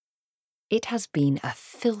It has been a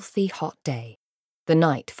filthy hot day, the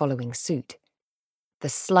night following suit. The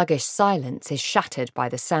sluggish silence is shattered by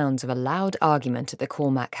the sounds of a loud argument at the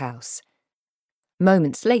Cormac house.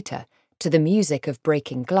 Moments later, to the music of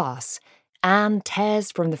breaking glass, Anne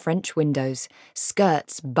tears from the French windows,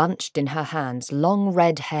 skirts bunched in her hands, long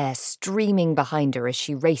red hair streaming behind her as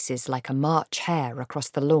she races like a March hare across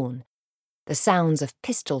the lawn, the sounds of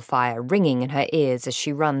pistol fire ringing in her ears as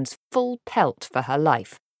she runs full pelt for her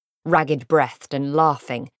life, ragged-breathed and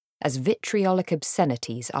laughing as vitriolic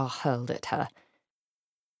obscenities are hurled at her.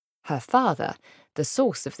 Her father, the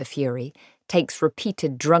source of the fury, takes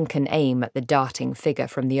repeated drunken aim at the darting figure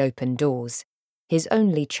from the open doors. His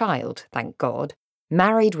only child, thank God,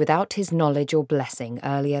 married without his knowledge or blessing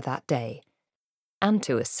earlier that day. And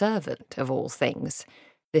to a servant, of all things,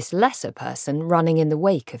 this lesser person running in the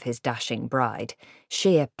wake of his dashing bride,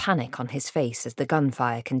 sheer panic on his face as the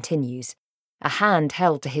gunfire continues, a hand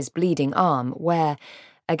held to his bleeding arm where,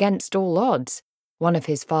 against all odds, one of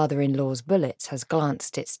his father-in-law's bullets has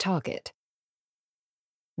glanced its target.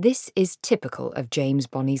 This is typical of James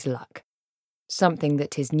Bonney's luck, something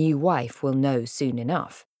that his new wife will know soon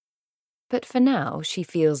enough. But for now she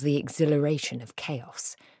feels the exhilaration of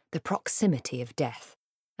chaos, the proximity of death,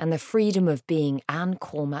 and the freedom of being Anne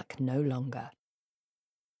Cormac no longer.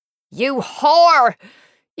 "You whore!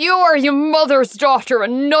 You are your mother's daughter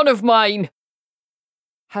and none of mine!"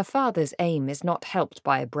 Her father's aim is not helped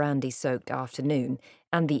by a brandy-soaked afternoon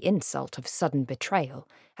and the insult of sudden betrayal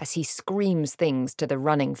as he screams things to the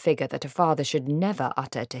running figure that a father should never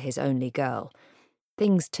utter to his only girl,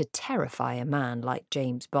 things to terrify a man like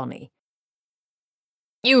James Bonney.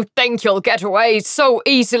 "You think you'll get away so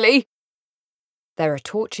easily?" There are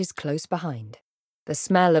torches close behind, the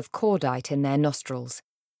smell of cordite in their nostrils,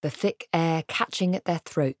 the thick air catching at their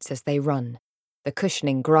throats as they run, the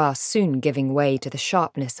cushioning grass soon giving way to the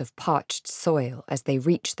sharpness of parched soil as they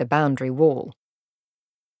reach the boundary wall.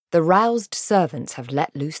 The roused servants have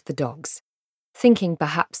let loose the dogs, thinking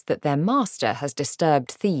perhaps that their master has disturbed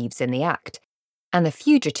thieves in the act, and the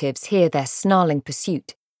fugitives hear their snarling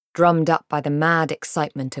pursuit, drummed up by the mad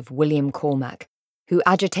excitement of William Cormac, who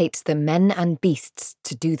agitates the men and beasts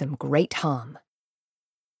to do them great harm.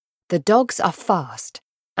 The dogs are fast,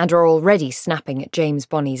 and are already snapping at James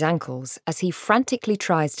Bonney's ankles as he frantically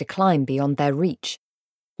tries to climb beyond their reach,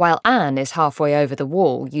 while Anne is halfway over the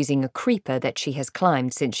wall using a creeper that she has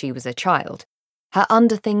climbed since she was a child, her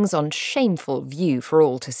underthings on shameful view for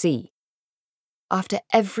all to see. After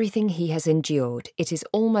everything he has endured, it is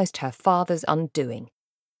almost her father's undoing.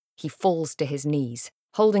 He falls to his knees,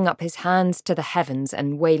 holding up his hands to the heavens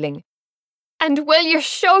and wailing, "And will you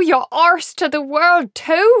show your arse to the world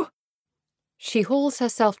too?" She hauls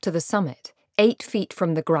herself to the summit, 8 feet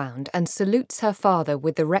from the ground, and salutes her father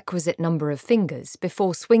with the requisite number of fingers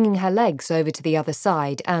before swinging her legs over to the other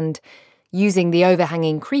side and, using the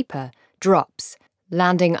overhanging creeper, drops,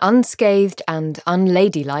 landing unscathed and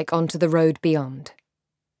unladylike onto the road beyond.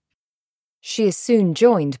 She is soon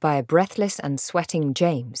joined by a breathless and sweating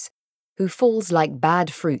James, who falls like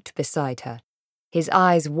bad fruit beside her, his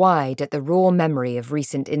eyes wide at the raw memory of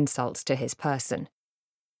recent insults to his person.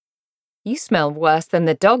 "You smell worse than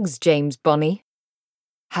the dogs, James Bonney."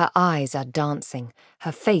 Her eyes are dancing,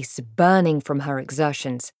 her face burning from her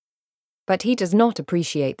exertions. But he does not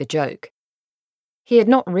appreciate the joke. He had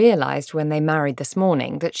not realised when they married this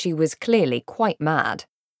morning that she was clearly quite mad.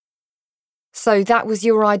 "So that was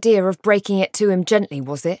your idea of breaking it to him gently,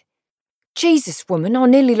 was it? Jesus, woman, I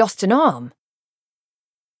nearly lost an arm."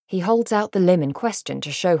 He holds out the limb in question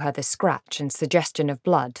to show her the scratch and suggestion of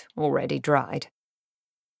blood already dried.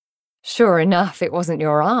 "Sure enough, it wasn't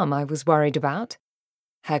your arm I was worried about."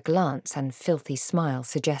 Her glance and filthy smile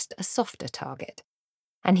suggest a softer target,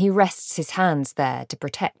 and he rests his hands there to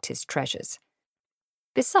protect his treasures.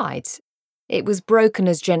 Besides, it was broken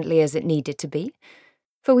as gently as it needed to be,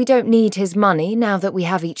 for we don't need his money now that we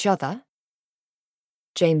have each other.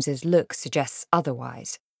 James's look suggests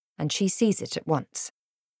otherwise, and she sees it at once.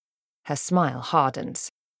 Her smile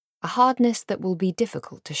hardens, a hardness that will be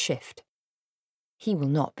difficult to shift. He will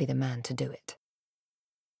not be the man to do it.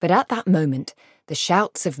 But at that moment, the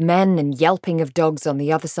shouts of men and yelping of dogs on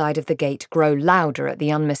the other side of the gate grow louder at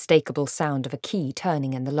the unmistakable sound of a key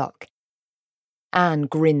turning in the lock. Anne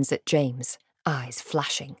grins at James, eyes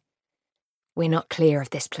flashing. "We're not clear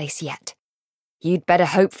of this place yet. You'd better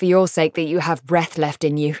hope for your sake that you have breath left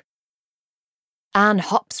in you." Anne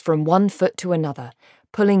hops from one foot to another,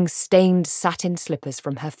 pulling stained satin slippers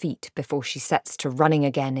from her feet before she sets to running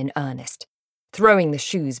again in earnest, throwing the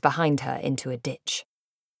shoes behind her into a ditch.